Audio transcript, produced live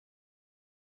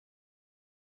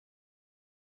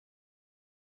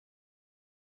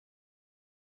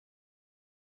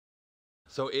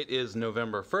So it is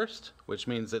November 1st, which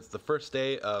means it's the first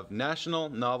day of National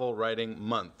Novel Writing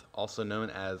Month, also known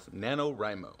as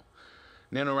NaNoWriMo.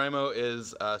 NaNoWriMo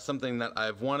is something that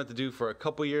I've wanted to do for a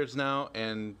couple years now,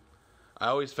 and I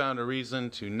always found a reason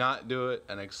to not do it,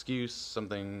 an excuse,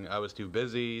 something I was too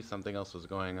busy, something else was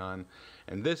going on.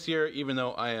 And this year, even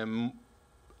though I am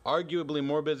arguably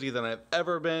more busy than I've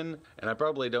ever been, and I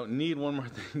probably don't need one more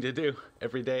thing to do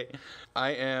every day,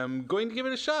 I am going to give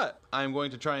it a shot. I'm going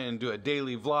to try and do a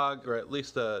daily vlog, or at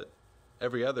least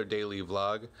every other daily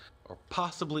vlog, or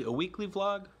possibly a weekly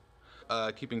vlog,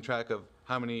 keeping track of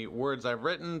how many words I've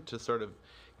written to sort of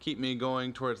keep me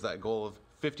going towards that goal of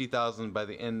 50,000 by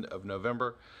the end of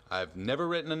November. I've never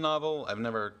written a novel. I've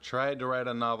never tried to write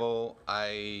a novel.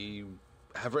 I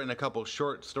have written a couple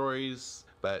short stories,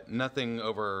 but nothing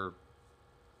over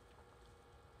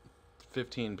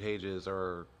 15 pages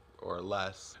or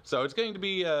less. So it's going to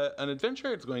be an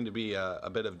adventure. It's going to be a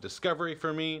bit of discovery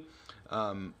for me.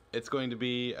 It's going to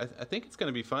be, I think it's going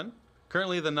to be fun.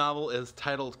 Currently the novel is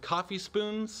titled Coffee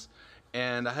Spoons,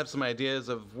 and I have some ideas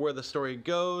of where the story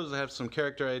goes. I have some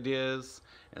character ideas,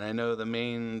 and I know the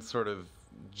main sort of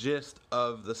gist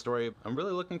of the story. I'm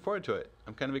really looking forward to it.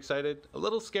 I'm kind of excited, a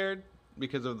little scared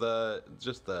because of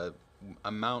just the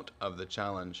amount of the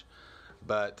challenge,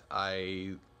 but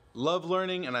I love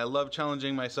learning and I love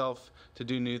challenging myself to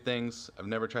do new things. I've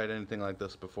never tried anything like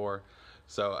this before,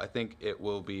 so I think it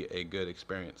will be a good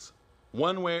experience,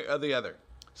 one way or the other.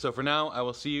 So for now, I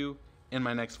will see you in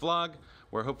my next vlog,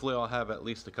 where hopefully I'll have at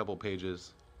least a couple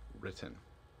pages written.